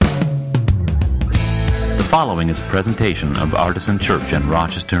following is a presentation of Artisan Church in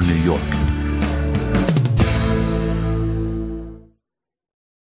Rochester, New York.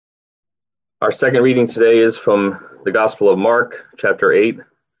 Our second reading today is from the Gospel of Mark, chapter 8,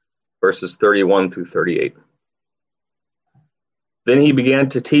 verses 31 through 38. Then he began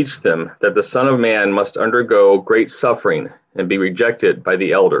to teach them that the Son of Man must undergo great suffering and be rejected by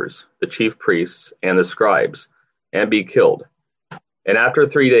the elders, the chief priests, and the scribes, and be killed, and after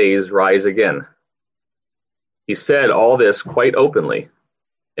 3 days rise again. He said all this quite openly,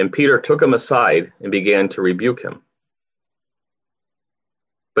 and Peter took him aside and began to rebuke him.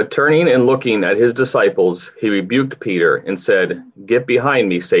 But turning and looking at his disciples, he rebuked Peter and said, "Get behind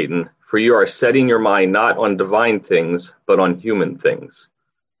me, Satan, for you are setting your mind not on divine things, but on human things."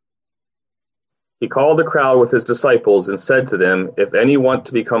 He called the crowd with his disciples and said to them, "If any want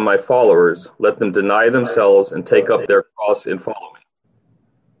to become my followers, let them deny themselves and take up their cross and follow me.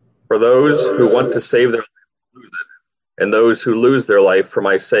 For those who want to save their life will lose it, and those who lose their life for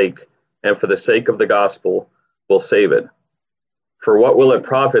my sake and for the sake of the gospel will save it. For what will it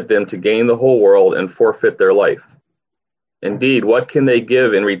profit them to gain the whole world and forfeit their life? Indeed, what can they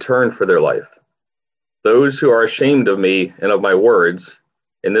give in return for their life? Those who are ashamed of me and of my words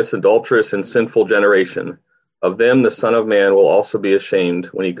in this adulterous and sinful generation, of them the Son of Man will also be ashamed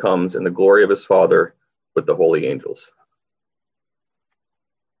when he comes in the glory of his Father with the holy angels."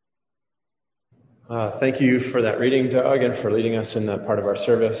 Thank you for that reading, Doug, and for leading us in that part of our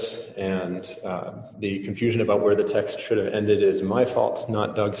service. And the confusion about where the text should have ended is my fault,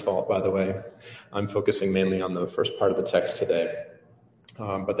 not Doug's fault, by the way. I'm focusing mainly on the first part of the text today.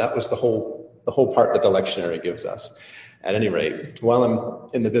 But that was the whole part that the lectionary gives us. At any rate, while I'm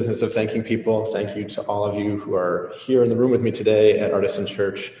in the business of thanking people, thank you to all of you who are here in the room with me today at Artisan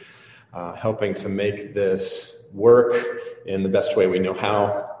Church, helping to make this work in the best way we know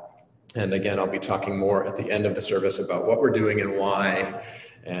how. And again, I'll be talking more at the end of the service about what we're doing and why.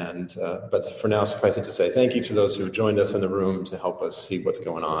 But for now, suffice it to say, thank you to those who joined us in the room to help us see what's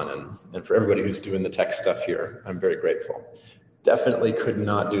going on. And for everybody who's doing the tech stuff here, I'm very grateful. Definitely could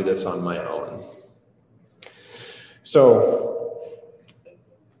not do this on my own. So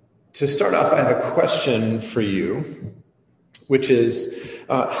to start off, I have a question for you, which is,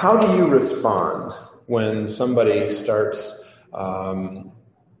 how do you respond when somebody starts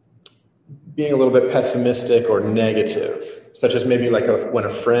being a little bit pessimistic or negative, such as maybe like when a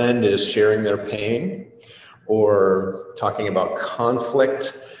friend is sharing their pain or talking about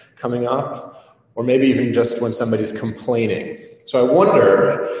conflict coming up, or maybe even just when somebody's complaining? So I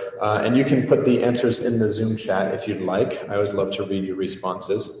wonder, and you can put the answers in the Zoom chat if you'd like. I always love to read your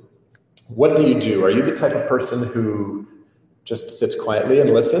responses. What do you do? Are you the type of person who just sits quietly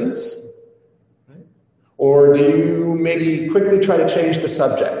and listens? Or do you maybe quickly try to change the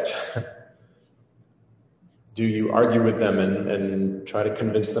subject? Do you argue with them and try to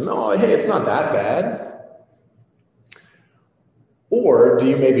convince them, oh, hey, it's not that bad? Or do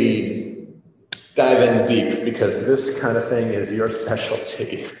you maybe dive in deep because this kind of thing is your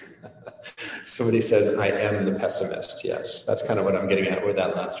specialty? Somebody says, I am the pessimist. Yes, that's kind of what I'm getting at with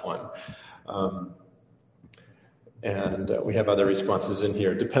that last one. And we have other responses in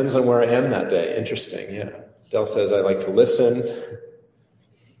here. Depends on where I am that day. Interesting, yeah. Del says, I like to listen.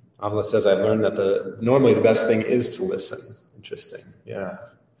 Avila says, I've learned that normally the best thing is to listen. Interesting, yeah.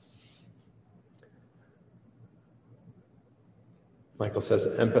 Michael says,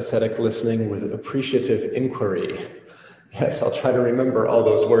 empathetic listening with appreciative inquiry. Yes, I'll try to remember all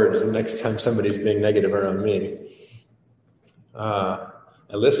those words the next time somebody's being negative around me. I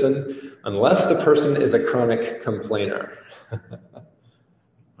listen unless the person is a chronic complainer.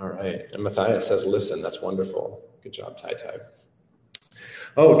 All right, and Matthias says, listen, that's wonderful. Good job, Tai.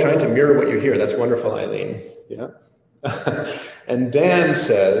 Oh, trying to mirror what you hear. That's wonderful, Eileen. Yeah. And Dan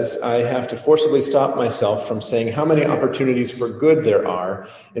says, I have to forcibly stop myself from saying how many opportunities for good there are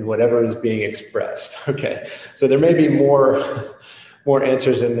in whatever is being expressed. Okay, so there may be more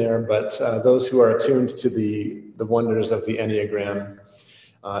answers in there, but those who are attuned to the wonders of the Enneagram,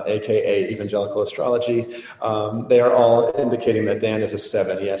 aka evangelical astrology, they are all indicating that Dan is a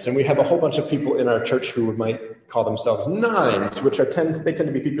 7, yes. And we have a whole bunch of people in our church who might call themselves 9s, which tend to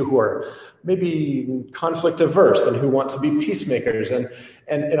be people who are maybe conflict averse and who want to be peacemakers, and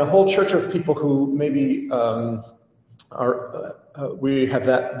in a whole church of people who maybe we have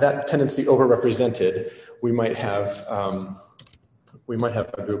that tendency overrepresented. We might have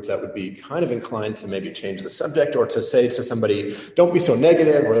a group that would be kind of inclined to maybe change the subject or to say to somebody, don't be so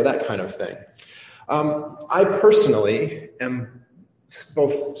negative, or that kind of thing. I personally am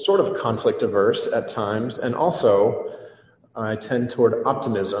both sort of conflict averse at times, and also I tend toward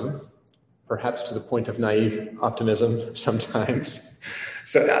optimism perhaps to the point of naive optimism sometimes.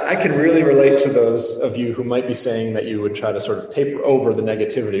 So I can really relate to those of you who might be saying that you would try to sort of paper over the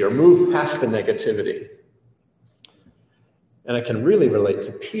negativity or move past the negativity. And I can really relate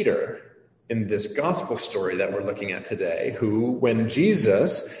to Peter in this gospel story that we're looking at today, who, when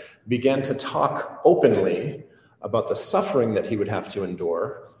Jesus began to talk openly about the suffering that he would have to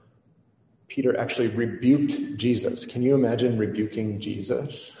endure, Peter actually rebuked Jesus. Can you imagine rebuking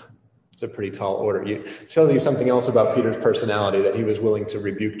Jesus? It's a pretty tall order. It tells you something else about Peter's personality, that he was willing to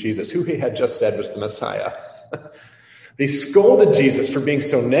rebuke Jesus, who he had just said was the Messiah. He scolded Jesus for being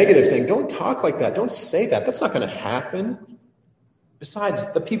so negative, saying, "Don't talk like that. Don't say that. That's not going to happen. Besides,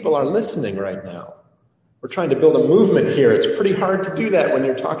 the people are listening right now. We're trying to build a movement here. It's pretty hard to do that when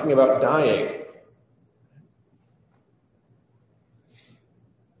you're talking about dying."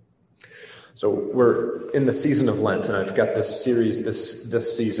 So we're in the season of Lent, and I've got this series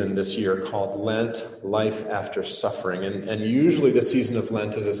this year called Lent, Life After Suffering. And usually the season of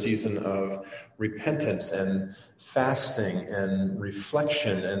Lent is a season of repentance and fasting and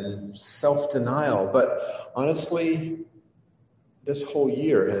reflection and self-denial. But honestly, this whole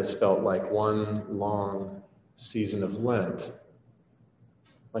year has felt like one long season of Lent,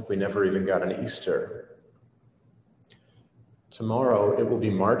 like we never even got an Easter. Tomorrow it will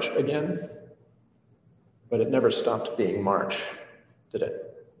be March again. But it never stopped being March, did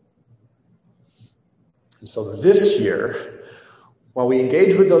it? And so this year, while we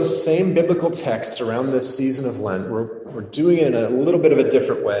engage with those same biblical texts around this season of Lent, we're doing it in a little bit of a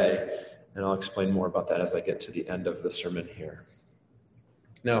different way. And I'll explain more about that as I get to the end of the sermon here.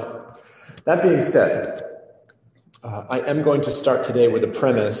 Now, that being said, I am going to start today with a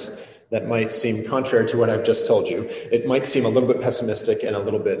premise that might seem contrary to what I've just told you. It might seem a little bit pessimistic and a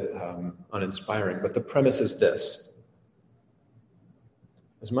little bit uninspiring, but the premise is this.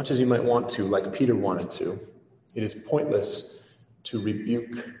 As much as you might want to, like Peter wanted to, it is pointless to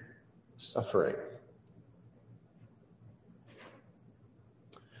rebuke suffering.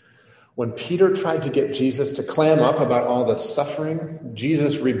 When Peter tried to get Jesus to clam up about all the suffering,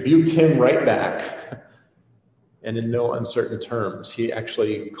 Jesus rebuked him right back. And in no uncertain terms, he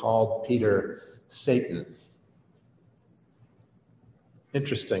actually called Peter Satan.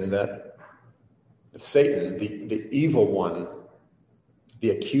 Interesting that Satan, the evil one, the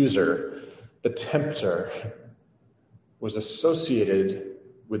accuser, the tempter, was associated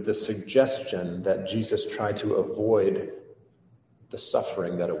with the suggestion that Jesus tried to avoid the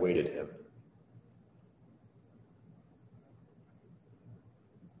suffering that awaited him.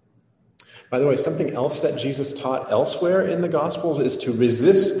 By the way, something else that Jesus taught elsewhere in the Gospels is to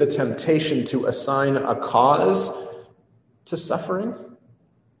resist the temptation to assign a cause to suffering,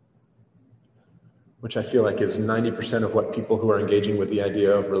 which I feel like is 90% of what people who are engaging with the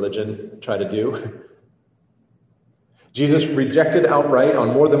idea of religion try to do. Jesus rejected outright on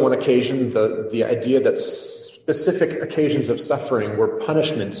more than one occasion the idea that specific occasions of suffering were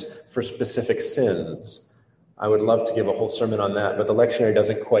punishments for specific sins. I would love to give a whole sermon on that, but the lectionary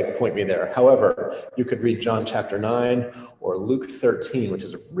doesn't quite point me there. However, you could read John chapter 9 or Luke 13, which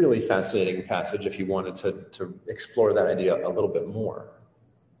is a really fascinating passage if you wanted to explore that idea a little bit more.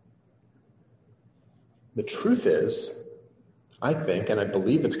 The truth is, I think, and I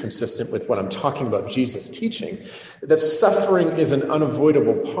believe it's consistent with what I'm talking about Jesus teaching, that suffering is an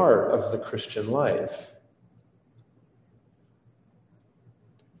unavoidable part of the Christian life.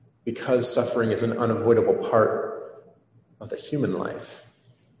 Because suffering is an unavoidable part of the human life.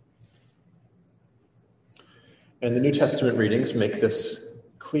 And the New Testament readings make this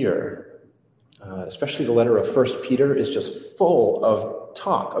clear. Especially the letter of 1 Peter is just full of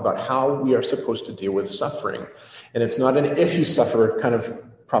talk about how we are supposed to deal with suffering. And it's not an if you suffer kind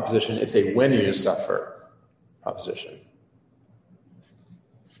of proposition, it's a when you suffer proposition.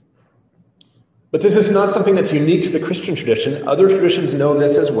 But this is not something that's unique to the Christian tradition. Other traditions know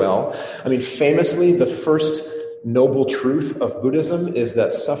this as well. I mean, famously, the first noble truth of Buddhism is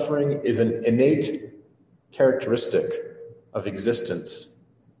that suffering is an innate characteristic of existence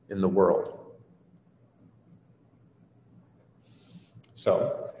in the world.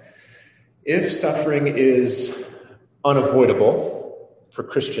 So, if suffering is unavoidable for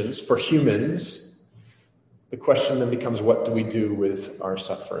Christians, for humans, the question then becomes, what do we do with our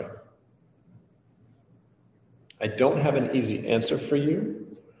suffering? I don't have an easy answer for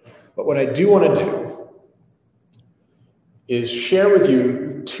you, but what I do want to do is share with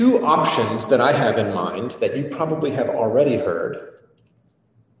you two options that I have in mind that you probably have already heard,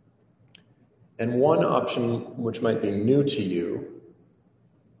 and one option which might be new to you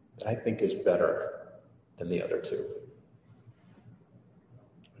that I think is better than the other two.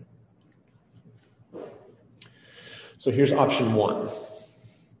 So here's option one.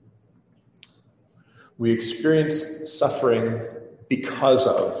 We experience suffering because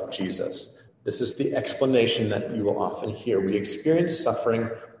of Jesus. This is the explanation that you will often hear. We experience suffering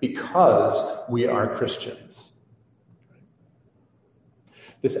because we are Christians.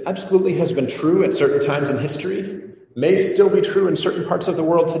 This absolutely has been true at certain times in history, may still be true in certain parts of the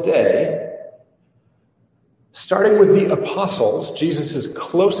world today. Starting with the apostles, Jesus'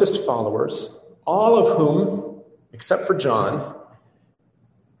 closest followers, all of whom, except for John,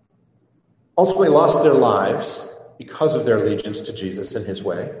 ultimately lost their lives because of their allegiance to Jesus and his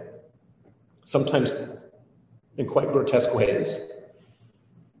way, sometimes in quite grotesque ways.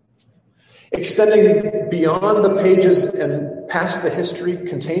 Extending beyond the pages and past the history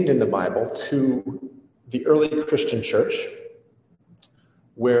contained in the Bible to the early Christian church,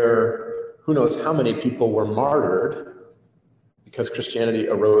 where who knows how many people were martyred because Christianity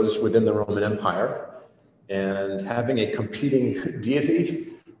arose within the Roman Empire, and having a competing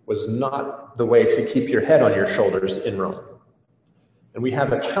deity was not the way to keep your head on your shoulders in Rome. And we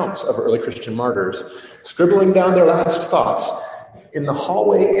have accounts of early Christian martyrs scribbling down their last thoughts in the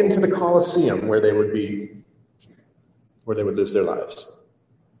hallway into the Colosseum where they would lose their lives.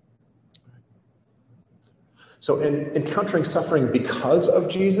 So encountering suffering because of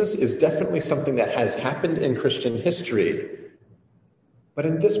Jesus is definitely something that has happened in Christian history. But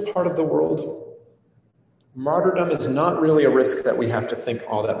in this part of the world, martyrdom is not really a risk that we have to think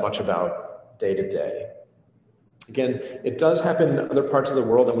all that much about day to day. Again, it does happen in other parts of the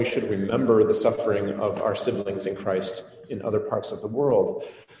world, and we should remember the suffering of our siblings in Christ in other parts of the world.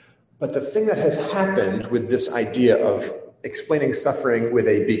 But the thing that has happened with this idea of explaining suffering with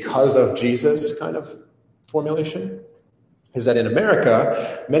a because of Jesus kind of formulation is that in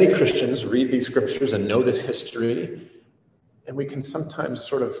America, many Christians read these scriptures and know this history, and we can sometimes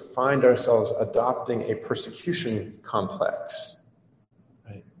sort of find ourselves adopting a persecution complex,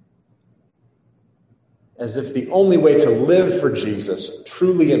 right? As if the only way to live for Jesus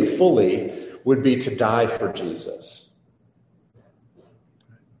truly and fully would be to die for Jesus.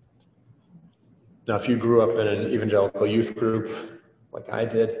 Now, if you grew up in an evangelical youth group like I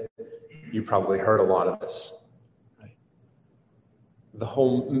did, you probably heard a lot of this. Right? The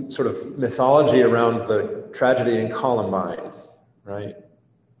whole sort of mythology around the tragedy in Columbine, right?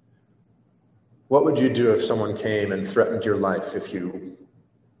 What would you do if someone came and threatened your life if you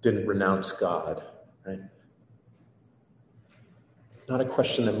didn't renounce God, right? Not a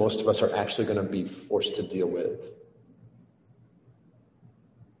question that most of us are actually going to be forced to deal with.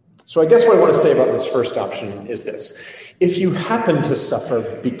 So I guess what I want to say about this first option is this. If you happen to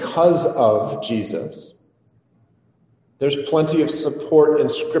suffer because of Jesus, there's plenty of support in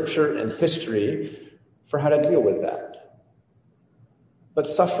Scripture and history for how to deal with that. But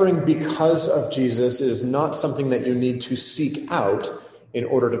suffering because of Jesus is not something that you need to seek out in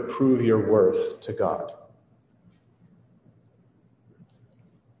order to prove your worth to God.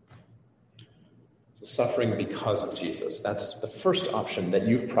 Suffering because of Jesus. That's the first option that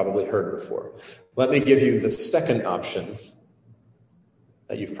you've probably heard before. Let me give you the second option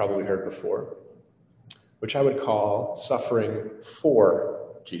that you've probably heard before, which I would call suffering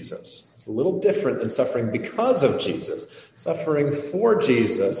for Jesus. A little different than suffering because of Jesus. Suffering for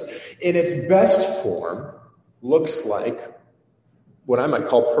Jesus, in its best form, looks like what I might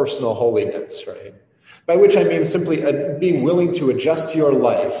call personal holiness, right? By which I mean simply being willing to adjust your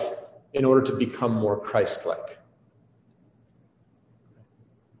life in order to become more Christ-like.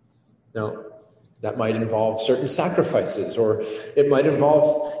 Now, that might involve certain sacrifices, or it might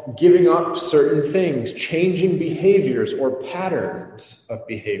involve giving up certain things, changing behaviors or patterns of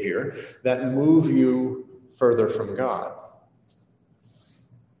behavior that move you further from God.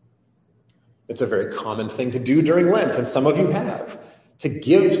 It's a very common thing to do during Lent, and some of you have, to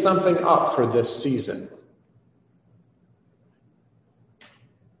give something up for this season.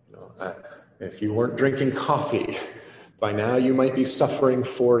 If you weren't drinking coffee, by now you might be suffering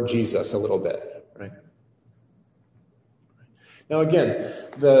for Jesus a little bit, right? Now again,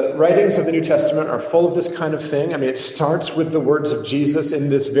 the writings of the New Testament are full of this kind of thing. I mean, it starts with the words of Jesus in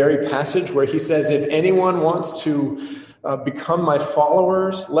this very passage where he says, if anyone wants to become my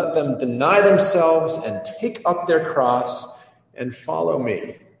followers, let them deny themselves and take up their cross and follow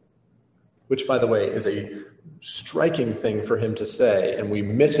me. Which, by the way, is a striking thing for him to say, and we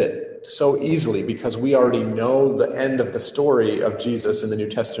miss it so easily because we already know the end of the story of Jesus in the New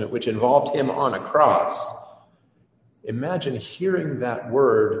Testament, which involved him on a cross. Imagine hearing that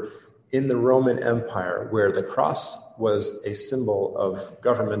word in the Roman Empire, where the cross was a symbol of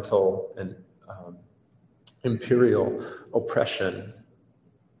governmental and imperial oppression.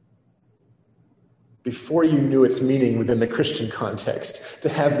 before you knew its meaning within the Christian context, to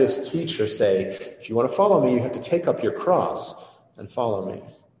have this teacher say, if you want to follow me, you have to take up your cross and follow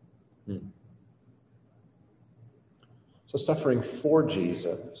me. So suffering for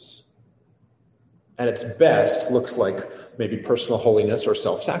Jesus, at its best, looks like maybe personal holiness or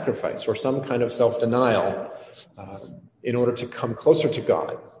self-sacrifice or some kind of self-denial in order to come closer to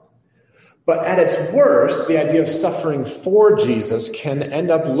God. But at its worst, the idea of suffering for Jesus can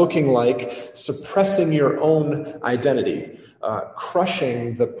end up looking like suppressing your own identity,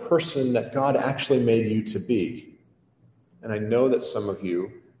 crushing the person that God actually made you to be. And I know that some of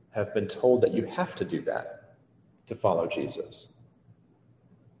you have been told that you have to do that to follow Jesus.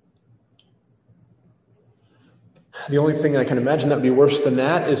 The only thing I can imagine that would be worse than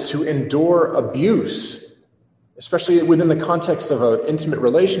that is to endure abuse, especially within the context of an intimate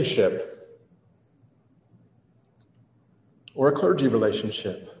relationship or a clergy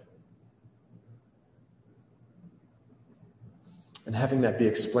relationship. And having that be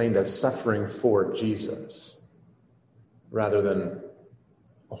explained as suffering for Jesus rather than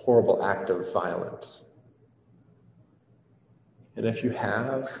a horrible act of violence. And if you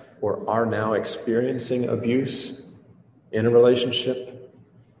have or are now experiencing abuse in a relationship,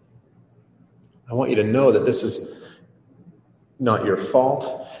 I want you to know that this is not your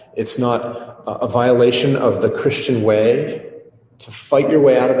fault. It's not a violation of the Christian way to fight your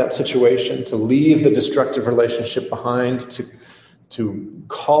way out of that situation, to leave the destructive relationship behind, to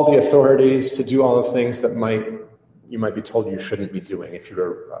call the authorities, to do all the things that you might be told you shouldn't be doing if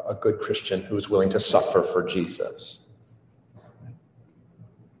you're a good Christian who is willing to suffer for Jesus.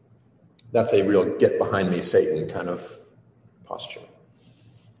 That's a real get behind me, Satan kind of posture.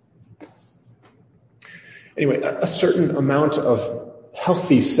 Anyway, a certain amount of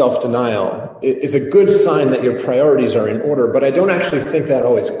healthy self-denial is a good sign that your priorities are in order, but I don't actually think that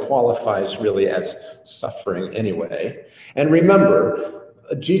always qualifies really as suffering anyway. And remember,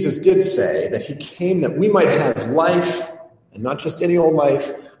 Jesus did say that he came that we might have life, and not just any old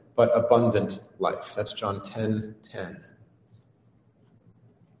life, but abundant life. That's John 10:10.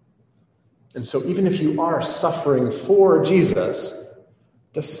 And so even if you are suffering for Jesus,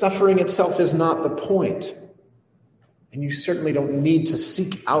 the suffering itself is not the point. And you certainly don't need to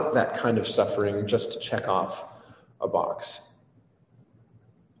seek out that kind of suffering just to check off a box.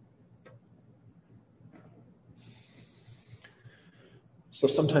 So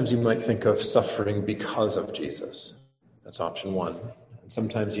sometimes you might think of suffering because of Jesus. That's option one. And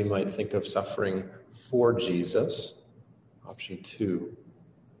sometimes you might think of suffering for Jesus. Option two.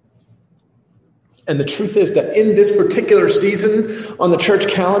 And the truth is that in this particular season on the church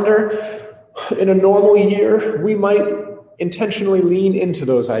calendar, in a normal year, we might intentionally lean into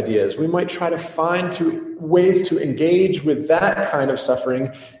those ideas. We might try to find ways to engage with that kind of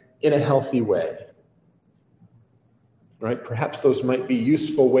suffering in a healthy way. Right? Perhaps those might be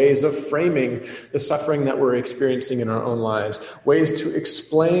useful ways of framing the suffering that we're experiencing in our own lives, ways to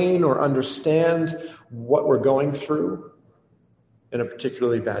explain or understand what we're going through in a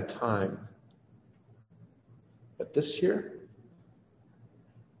particularly bad time. But this year,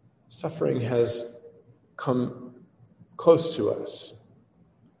 suffering has come close to us,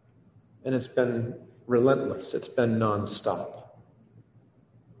 and it's been relentless. It's been nonstop.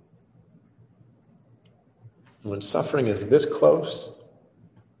 When suffering is this close,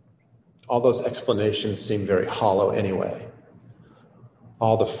 all those explanations seem very hollow anyway.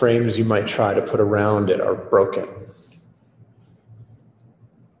 All the frames you might try to put around it are broken.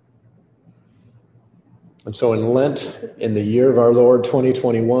 And so in Lent, in the year of our Lord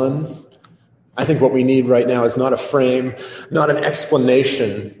 2021, I think what we need right now is not a frame, not an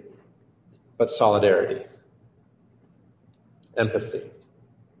explanation, but solidarity, empathy,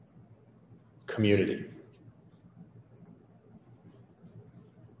 community.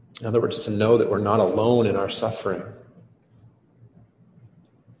 In other words, to know that we're not alone in our suffering.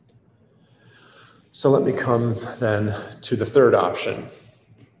 So let me come then to the third option,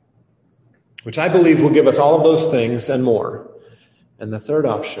 which I believe will give us all of those things and more. And the third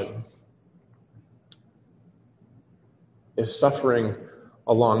option is suffering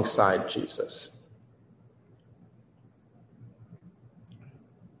alongside Jesus.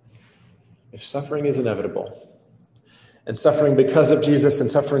 If suffering is inevitable, and suffering because of Jesus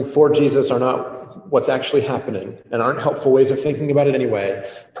and suffering for Jesus are not what's actually happening and aren't helpful ways of thinking about it anyway,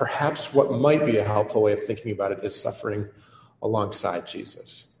 perhaps what might be a helpful way of thinking about it is suffering alongside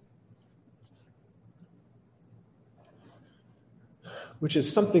Jesus. Which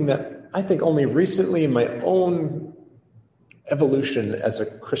is something that I think only recently in my own evolution as a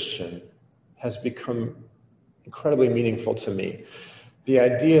Christian has become incredibly meaningful to me. the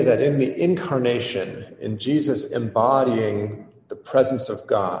idea that in the incarnation, in Jesus embodying the presence of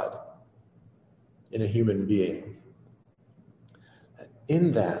God in a human being,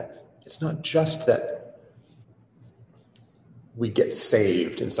 in that, it's not just that we get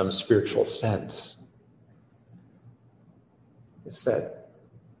saved in some spiritual sense. It's that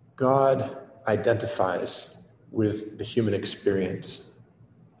God identifies with the human experience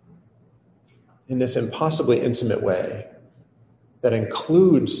in this impossibly intimate way that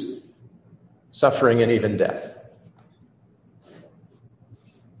includes suffering and even death.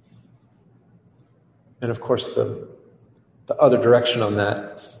 And of course, the other direction on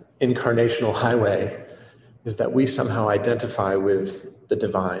that incarnational highway is that we somehow identify with the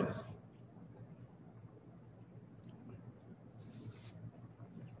divine.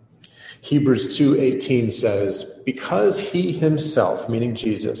 Hebrews 2:18 says, because he himself, meaning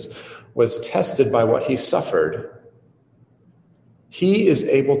Jesus, was tested by what he suffered, he is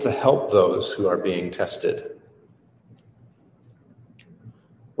able to help those who are being tested.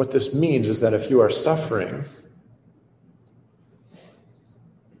 What this means is that if you are suffering,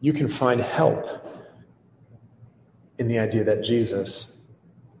 you can find help in the idea that Jesus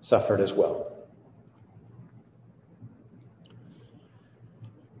suffered as well.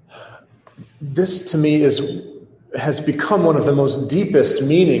 This, to me, has become one of the most deepest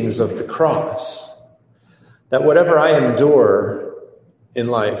meanings of the cross. That whatever I endure in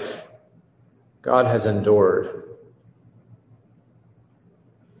life, God has endured.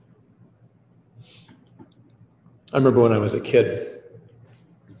 I remember when I was a kid,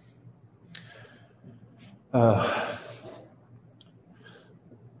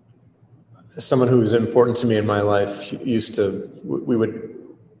 someone who was important to me in my life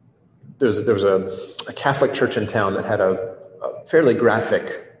there was a Catholic church in town that had a fairly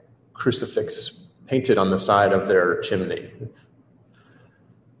graphic crucifix painted on the side of their chimney.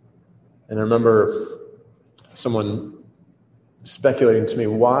 And I remember someone speculating to me,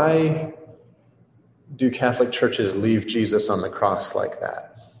 why do Catholic churches leave Jesus on the cross like that?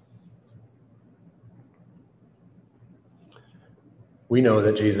 We know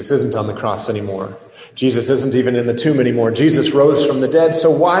that Jesus isn't on the cross anymore. Jesus isn't even in the tomb anymore. Jesus rose from the dead, so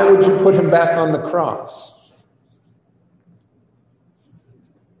why would you put him back on the cross?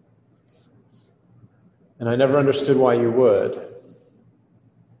 And I never understood why you would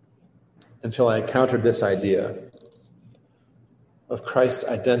until I encountered this idea of Christ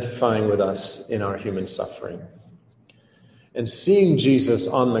identifying with us in our human suffering. And seeing Jesus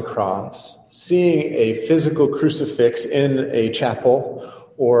on the cross, seeing a physical crucifix in a chapel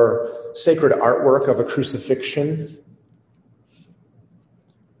or sacred artwork of a crucifixion,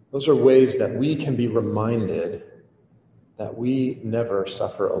 those are ways that we can be reminded that we never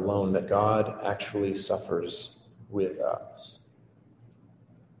suffer alone, that God actually suffers with us.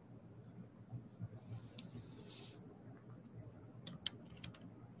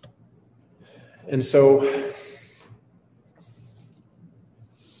 And so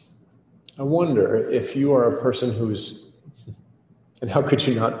I wonder if you are a person who's, and how could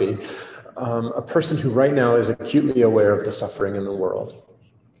you not be, a person who right now is acutely aware of the suffering in the world.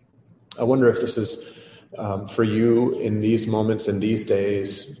 I wonder if this is for you in these moments and these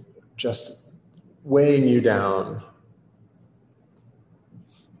days, just weighing you down.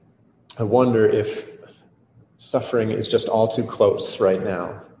 I wonder if suffering is just all too close right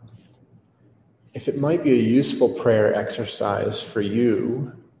now. If it might be a useful prayer exercise for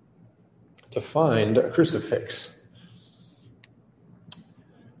you to find a crucifix.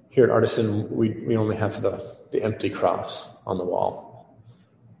 Here at Artisan, we only have the empty cross on the wall.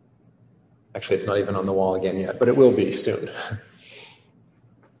 Actually, it's not even on the wall again yet, but it will be soon.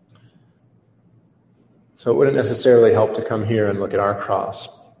 So it wouldn't necessarily help to come here and look at our cross.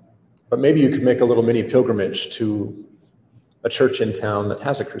 But maybe you could make a little mini pilgrimage to a church in town that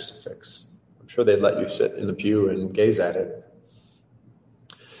has a crucifix. I'm sure they'd let you sit in the pew and gaze at it.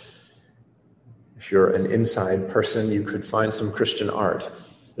 If you're an inside person, you could find some Christian art.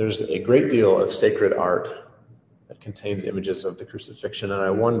 There's a great deal of sacred art that contains images of the crucifixion, and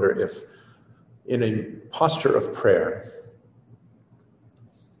I wonder if in a posture of prayer,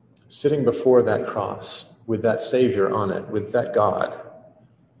 sitting before that cross, with that Savior on it, with that God,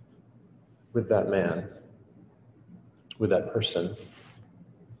 with that man, with that person,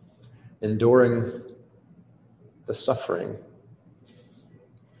 enduring the suffering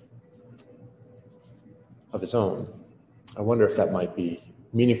of his own, I wonder if that might be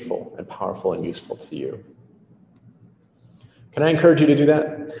meaningful and powerful and useful to you. Can I encourage you to do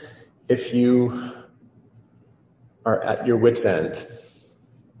that? If you are at your wit's end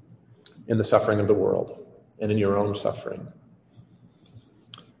in the suffering of the world and in your own suffering,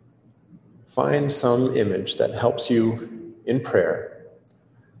 find some image that helps you in prayer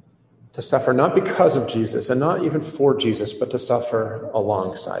to suffer not because of Jesus and not even for Jesus, but to suffer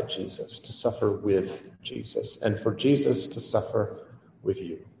alongside Jesus, to suffer with Jesus, and for Jesus to suffer with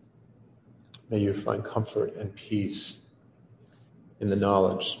you. May you find comfort and peace in the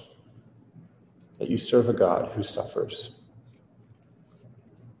knowledge that you serve a God who suffers.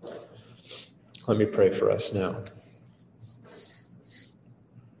 Let me pray for us now.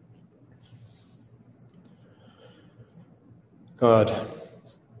 God,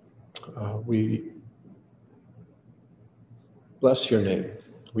 we bless your name.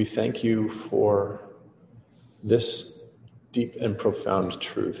 We thank you for this deep and profound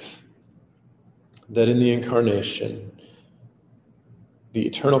truth, that in the incarnation, the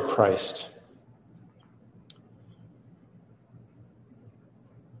eternal Christ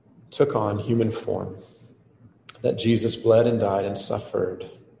took on human form, that Jesus bled and died and suffered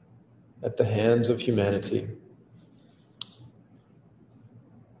at the hands of humanity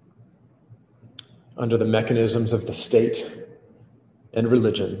under the mechanisms of the state and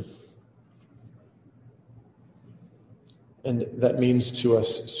religion. And that means to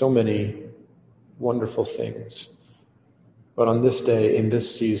us so many wonderful things. But on this day, in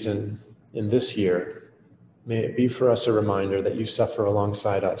this season, in this year, may it be for us a reminder that you suffer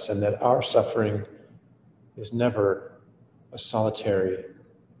alongside us and that our suffering is never a solitary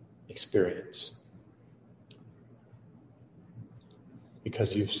experience,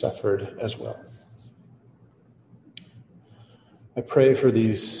 because you've suffered as well. I pray for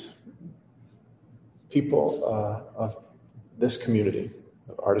these people of this community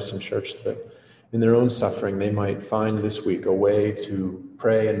of Artisan Church, that in their own suffering they might find this week a way to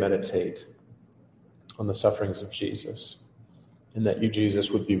pray and meditate on the sufferings of Jesus, and that you,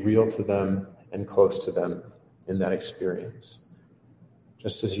 Jesus, would be real to them and close to them in that experience.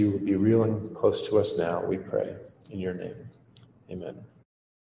 Just as you would be real and close to us now, we pray in your name. Amen.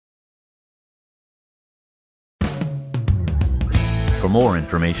 For more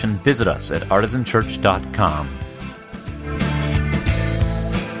information, visit us at artisanchurch.com.